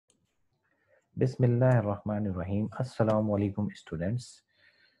Bismillahirrahmanirrahim. Assalamu alaikum, students.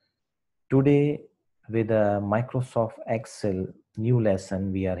 Today, with a Microsoft Excel new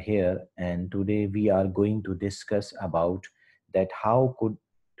lesson, we are here, and today we are going to discuss about that how could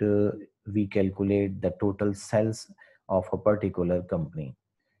uh, we calculate the total sales of a particular company.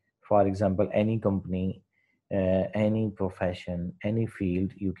 For example, any company, any profession, any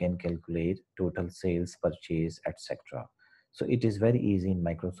field, you can calculate total sales, purchase, etc. So it is very easy in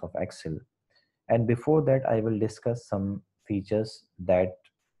Microsoft Excel. And before that, I will discuss some features that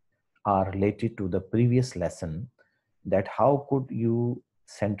are related to the previous lesson, that how could you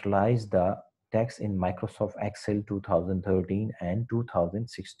centralize the text in Microsoft Excel 2013 and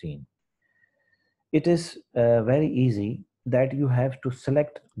 2016. It is very easy that you have to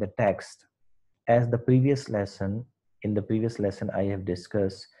select the text as the previous lesson. In the previous lesson, I have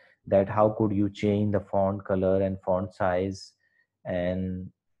discussed that how could you change the font color and font size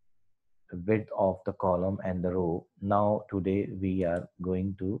and width of the column and the row. Now today we are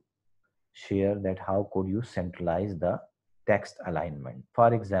going to share that how could you centralize the text alignment.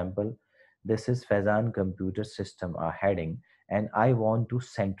 For example, this is Faizan computer system, a heading, and I want to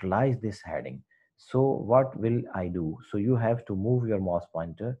centralize this heading. So what will I do? So you have to move your mouse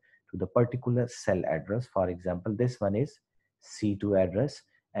pointer to the particular cell address. For example, this one is C2 address,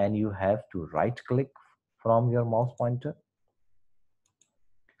 and you have to right click from your mouse pointer,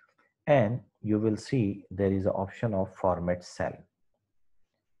 and you will see there is an option of format cell.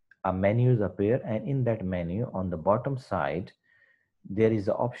 A menu appear, and in that menu on the bottom side there is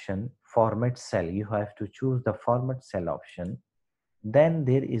the option format cell. You have to choose the format cell option. Then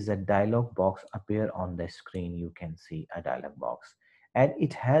there is a dialog box appear on the screen. You can see a dialog box, and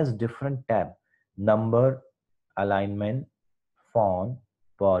it has different tab: number, alignment, font,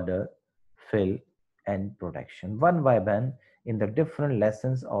 border, fill, and protection. One by one, in the different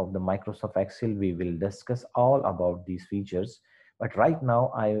lessons of the Microsoft Excel, we will discuss all about these features. But right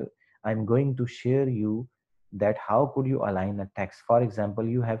now, I'm going to share you that how could you align a text. For example,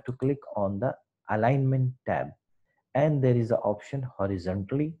 you have to click on the alignment tab, and there is an option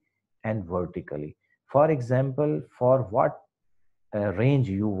horizontally and vertically. For example, for what range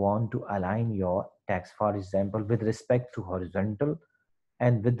you want to align your text, for example, with respect to horizontal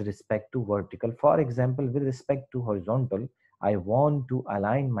and with respect to vertical. For example, with respect to horizontal, I want to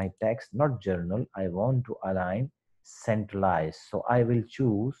align my text, not journal, I want to align centralized. So I will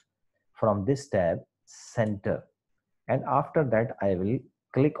choose from this tab center, and after that I will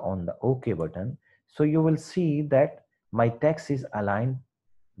click on the OK button. So you will see that my text is aligned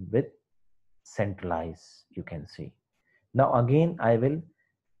with centralized, you can see. Now again I will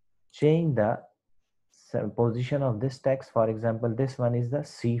change the position of this text. For example, this one is the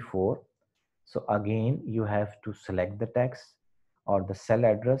C4. So again you have to select the text or the cell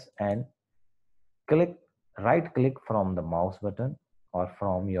address and click, right click from the mouse button or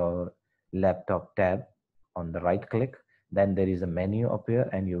from your laptop tab on the right click. Then there is a menu appear,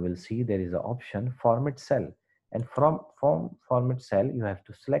 and you will see there is an option format cell, and from format cell you have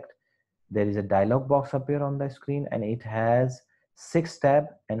to select. There is a dialog box appear on the screen, and it has 6 tab,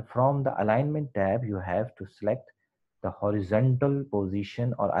 and from the alignment tab you have to select the horizontal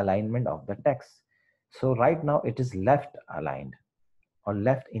position or alignment of the text. So right now it is left aligned or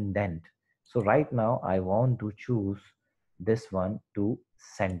left indent. So right now I want to choose this one to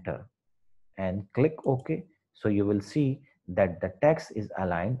center and click OK. So you will see that the text is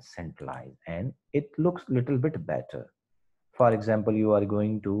aligned centralized and it looks little bit better. For example, you are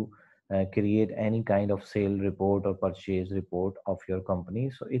going to create any kind of sale report or purchase report of your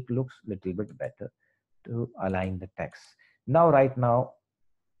company. So it looks little bit better to align the text. Now, right now,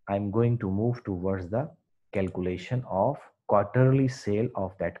 I'm going to move towards the calculation of quarterly sale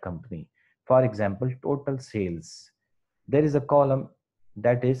of that company. For example, total sales. There is a column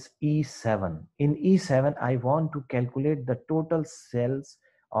that is E7. In E7, I want to calculate the total sales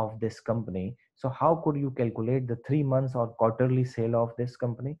of this company. So how could you calculate the 3 months or quarterly sale of this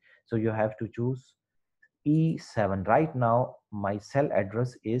company? So you have to choose E7. Right now, my cell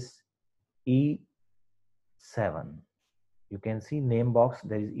address is E7. You can see name box,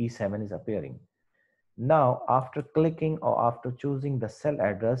 there is E7 is appearing. Now, after clicking or after choosing the cell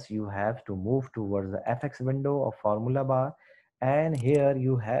address, you have to move towards the FX window or formula bar, and here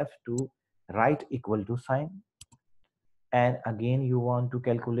you have to write equal to sign, and again you want to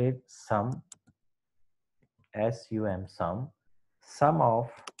calculate sum, SUM, sum of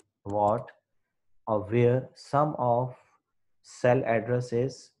what or where, sum of cell address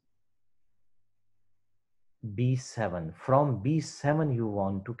is B7. From B7 you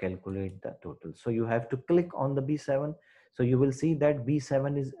want to calculate the total. So you have to click on the B7. So you will see that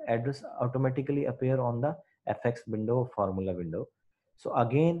B7 is address automatically appear on the FX window or formula window. So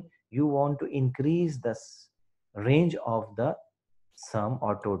again, you want to increase the range of the sum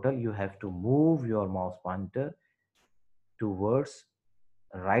or total, you have to move your mouse pointer towards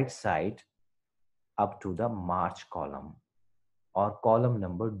right side up to the March column or column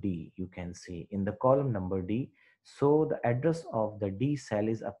number D. You can see in the column number D. So the address of the D cell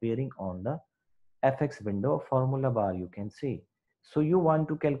is appearing on the FX window formula bar, you can see. So you want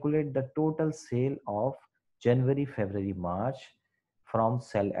to calculate the total sale of January, February, March from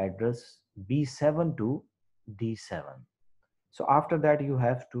cell address B7 to D7. So after that, you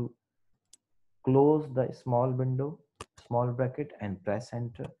have to close the small window, small bracket and press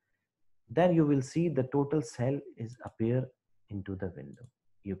enter. Then you will see the total cell is appear into the window.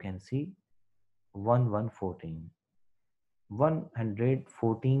 You can see 1114.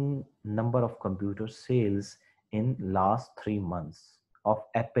 114 number of computer sales in last 3 months of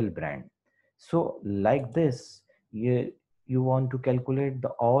Apple brand. So like this, you want to calculate the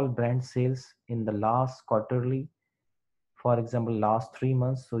all brand sales in the last quarterly, for example last 3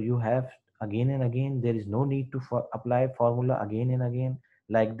 months. So you have again and again, there is no need to apply formula again and again.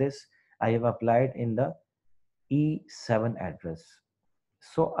 Like this, I have applied in the E7 address.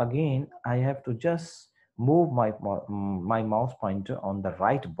 So again, I have to just move my mouse pointer on the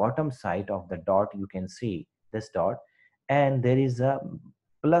right bottom side of the dot. You can see this dot, and there is a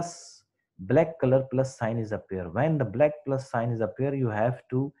plus, black color plus sign is appear. When the black plus sign is appear, you have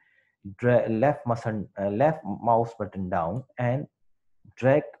to left mouse button down and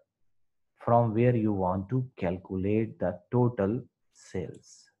drag from where you want to calculate the total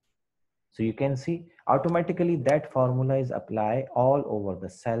sales. So you can see automatically that formula is applied all over the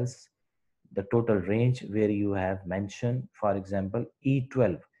cells, the total range where you have mentioned, for example,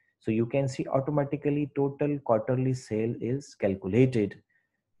 E12. So you can see automatically total quarterly sale is calculated.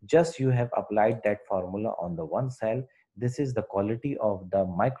 Just you have applied that formula on the one cell. This is the quality of the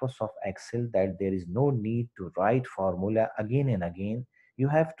Microsoft Excel, that there is no need to write formula again and again. You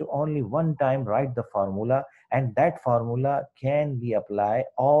have to only one time write the formula, and that formula can be applied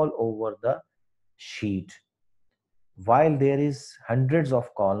all over the sheet. While there is hundreds of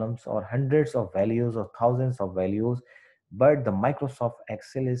columns or hundreds of values or thousands of values, but the Microsoft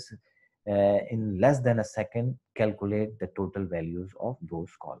Excel is in less than a second calculate the total values of those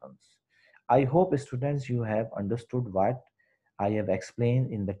columns. I hope students you have understood what I have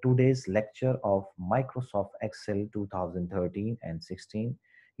explained in the today's lecture of Microsoft Excel 2013 and 16.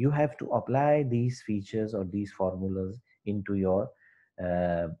 You have to apply these features or these formulas into your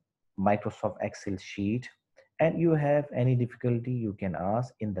uh, Microsoft Excel sheet. And you have any difficulty, you can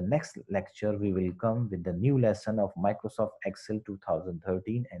ask. In the next lecture, we will come with the new lesson of Microsoft Excel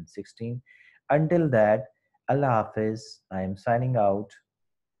 2013 and 16. Until that, Allah Hafiz. I am signing out.